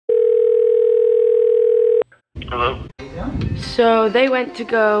Hello? So they went to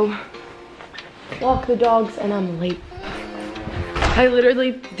go walk the dogs and I'm late. I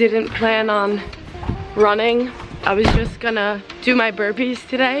literally didn't plan on running. I was just gonna do my burpees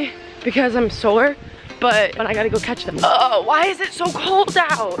today because I'm sore, but I gotta go catch them. Oh, why is it so cold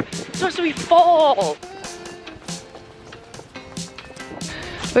out? It's supposed to be fall.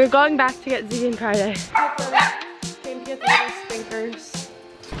 We're going back to get Ziggy and Friday. Came to get the little stinkers.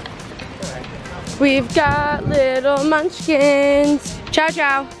 We've got little munchkins. Ciao,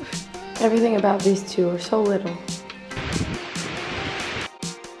 ciao. Everything about these two are so little.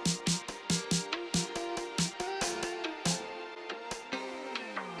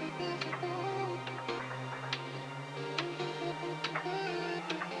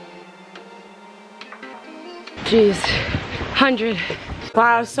 Jeez, 100.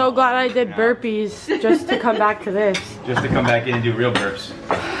 Wow, so glad I did burpees just to come back to this. Just to come back in and do real burps.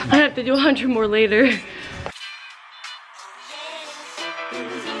 I have to do 100 more later.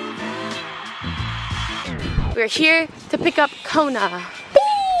 We're here to pick up Kona.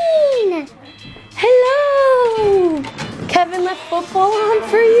 Bean! Hello! Kevin left football on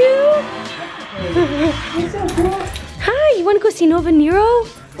for you? Hi, you wanna go see Nova Nero?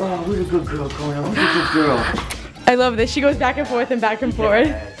 Oh, who's a good girl, Kona? Who's a good girl? I love this. She goes back and forth and back and forth.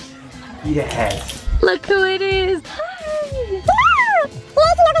 Eat a head. Look who it is. Hi.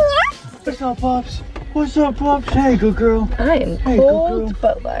 What's up, Pops? What's up, Pops? Hey, good girl. I am cold,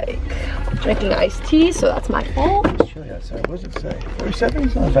 but like drinking iced tea, so that's my fault. It's chilly outside. What does it say? 47?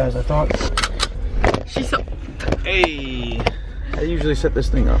 It's not as bad as I thought. She's so... Hey. I usually set this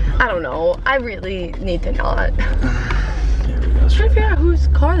thing up. I don't know. I really need to not. There we go. I'm trying to figure out whose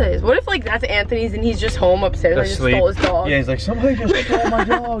car that is. What if like that's Anthony's and he's just home upstairs and I just stole his dog? Yeah, he's like, somebody just stole my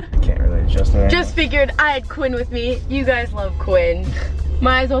dog. Can't really adjust that. Just figured I had Quinn with me. You guys love Quinn.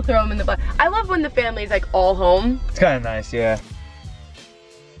 Might as well throw him in the butt. I love when the family's like all home. It's kind of nice, yeah.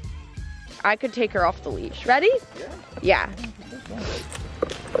 I could take her off the leash. Ready? Yeah.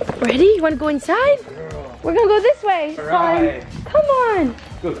 Ready? You want to go inside? Girl. We're gonna go this way. Right. Come on.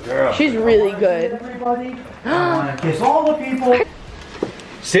 Good girl. She's really good. Everybody. I want to kiss all the people.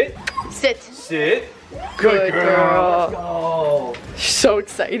 Sit. Sit. Sit. Good girl. Let's go. She's so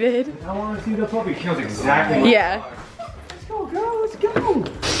excited. I want to see the puppy. She knows exactly what Yeah. Let's go, girl. Let's go.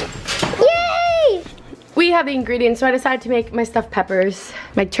 Yay! We have the ingredients, so I decided to make my stuffed peppers.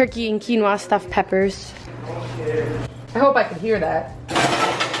 My turkey and quinoa stuffed peppers. I hope I can hear that.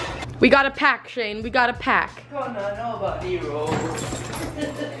 We got a pack, Shane. We got a pack.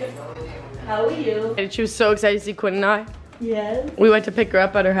 How are you? And she was so excited to see Quinn and I. Yes. We went to pick her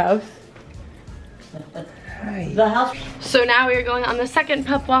up at her house. The house. So now we are going on the second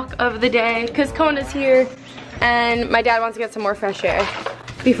pup walk of the day because Kona's here and my dad wants to get some more fresh air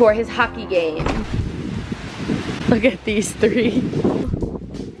before his hockey game. Look at these three.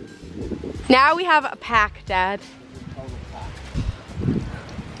 Now we have a pack, Dad.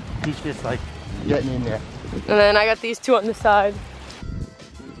 He's just like getting in there. And then I got these two on the side.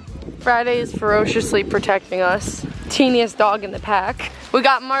 Friday is ferociously protecting us. Teeniest dog in the pack. We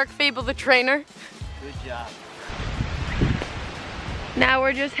got Mark Fable the trainer. Good job. Now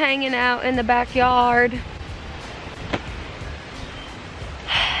we're just hanging out in the backyard.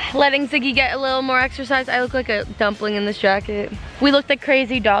 Letting Ziggy get a little more exercise. I look like a dumpling in this jacket. We look like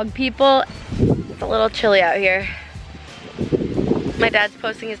crazy dog people. It's a little chilly out here. My dad's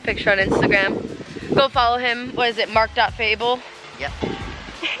posting his picture on Instagram. Go follow him. What is it, mark.fable? Yep.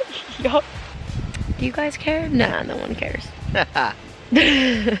 Yup. Do you guys care? Nah, no one cares.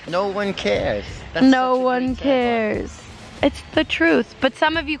 No one cares. That's No such a one great cares. It's the truth. But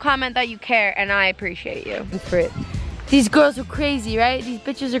some of you comment that you care, and I appreciate you for it. These girls are crazy, right? These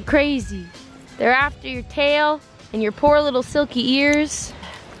bitches are crazy. They're after your tail and your poor little silky ears.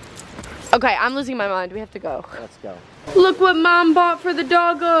 Okay, I'm losing my mind. We have to go. Let's go. Look what Mom bought for the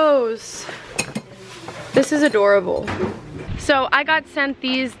doggos. This is adorable. So I got sent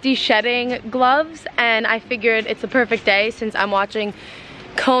these de-shedding gloves and I figured it's a perfect day since I'm watching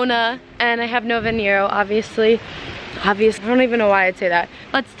Kona and I have Nova Nero, obviously. I don't even know why I'd say that.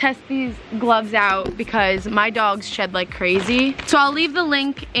 Let's test these gloves out because my dogs shed like crazy. So I'll leave the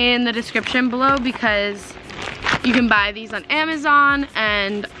link in the description below because you can buy these on Amazon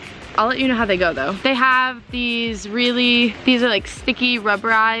and I'll let you know how they go though. They have these are like sticky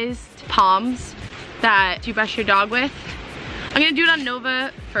rubberized palms that you brush your dog with. I'm gonna do it on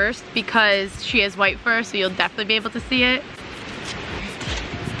Nova first because she has white fur, so you'll definitely be able to see it.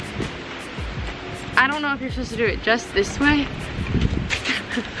 I don't know if you're supposed to do it just this way.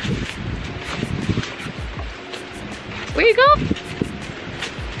 Where you go?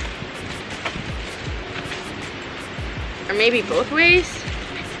 Or maybe both ways.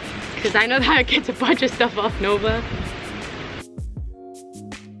 Because I know that gets a bunch of stuff off Nova.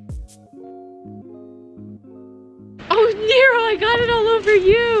 Oh, Nero, I got it all over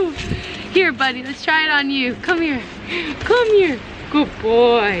you. Here, buddy, let's try it on you. Come here. Come here. Good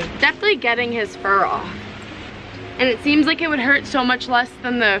boy. Definitely getting his fur off. And it seems like it would hurt so much less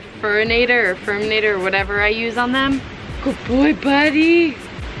than the Furinator or Firminator or whatever I use on them. Good boy, buddy.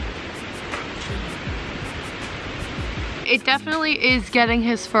 It definitely is getting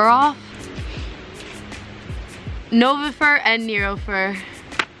his fur off. Nova fur and Nero fur.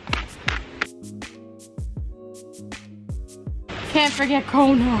 Can't forget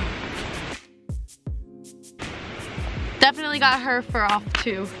Kona. Definitely got her fur off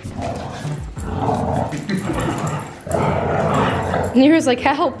too. Nero's like,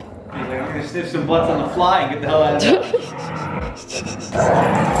 help. He's like, I'm gonna sniff some butts on the fly and get the hell out of here.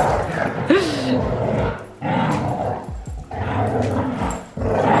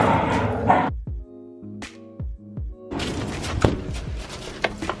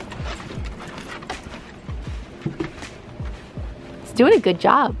 It's doing a good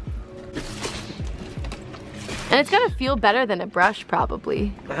job. And it's gonna feel better than a brush,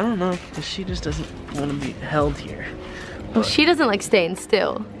 probably. I don't know, because she just doesn't want to be held here. Well, she doesn't like staying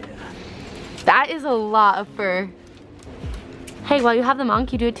still. That is a lot of fur. Hey, while you have them on,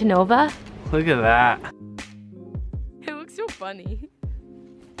 can you do it to Nova? Look at that. It looks so funny.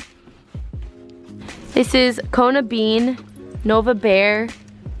 This is Kona Bean, Nova Bear.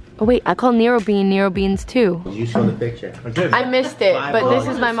 Oh wait, I call Nero Bean Nero Beans too. You show the picture. I missed it, but this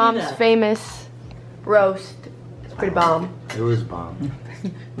is my mom's famous roast. It's pretty bomb. It was bomb.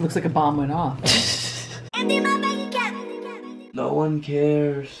 It looks like a bomb went off. No one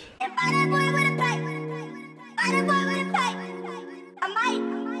cares. I might.